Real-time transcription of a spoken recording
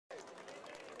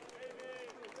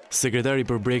Sekretari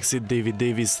për Brexit David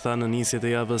Davis tha në nisjet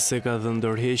e javës se ka dhënë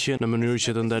dorëheqje në mënyrë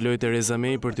që të ndalojë Theresa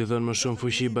May për t'i dhënë më shumë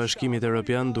fuqi Bashkimit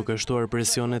Evropian duke shtuar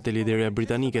presionet e liderja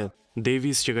britanike.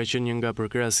 Davis, që ka qenë një nga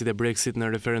përkrahësit e Brexit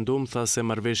në referendum, tha se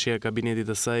marrëveshja e kabinetit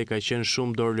të saj ka qenë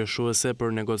shumë dorëlëshuese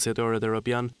për negociatorët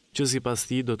europian, që sipas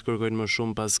tij do të kërkojnë më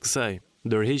shumë pas kësaj.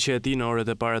 Dorëheqja e tij në orët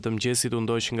e para të mëngjesit u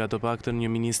ndoq nga të paktën një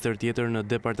ministër tjetër në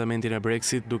departamentin e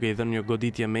Brexit, duke i dhënë një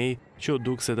goditje May, që u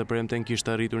duk se të premten kishte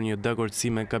arritur një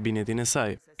dakordsi me kabinetin e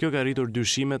saj. Kjo ka rritur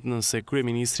dyshimet nëse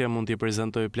kryeministria mund t'i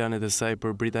prezantojë planet e saj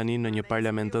për Britaninë në një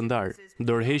parlament të ndarë.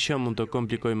 Dorëheqja mund të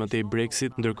komplikojë më tej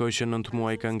Brexit, ndërkohë që 9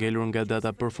 muaj ka ngelur nga data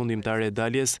përfundimtare e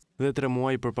daljes dhe 3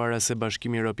 muaj përpara se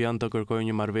Bashkimi Evropian të kërkojë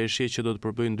një marrëveshje që do të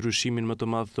përbëjë ndryshimin më të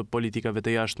madh të politikave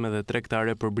të jashtme dhe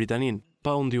tregtare për Britaninë.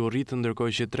 Pa u ndiurrit,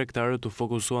 ndërkohë që tregtarët u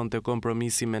fokusuan te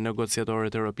kompromisi me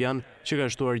negociatorët europian, që ka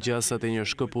shtuar gjasat e një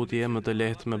shkëputje më të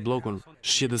lehtë me bllokun.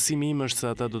 Shqetësimi im është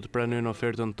se ata do të pranojnë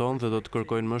ofertën tonë dhe do të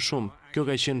kërkojnë më shumë. Kjo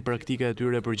ka qenë praktika e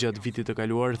tyre për gjatë vitit të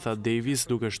kaluar, tha Davis,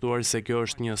 duke shtuar se kjo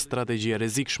është një strategji e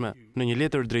rrezikshme. Në një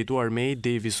letër drejtuar May,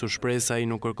 Davis u shpreh se ai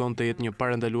nuk kërkon të jetë një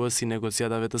parandalues i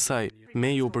negociatave të saj.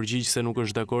 May u përgjigj se nuk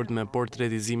është dakord me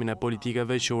portretizimin e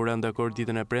politikave që u rënë dakord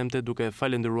ditën e premte, duke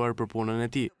falendëruar për punën e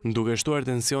tij. Duke shtuar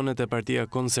tensionet e Partia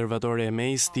Konservatore e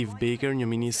May, Steve Baker, një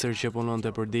ministër që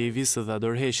punonte për Davis, dha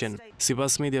dorëheqjen.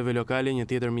 Sipas mediave lokale, një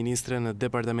tjetër ministre në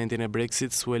departamentin e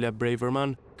Brexit, Suella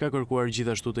Braverman, ka kërkuar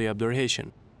gjithashtu të japë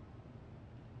dorëheqjen.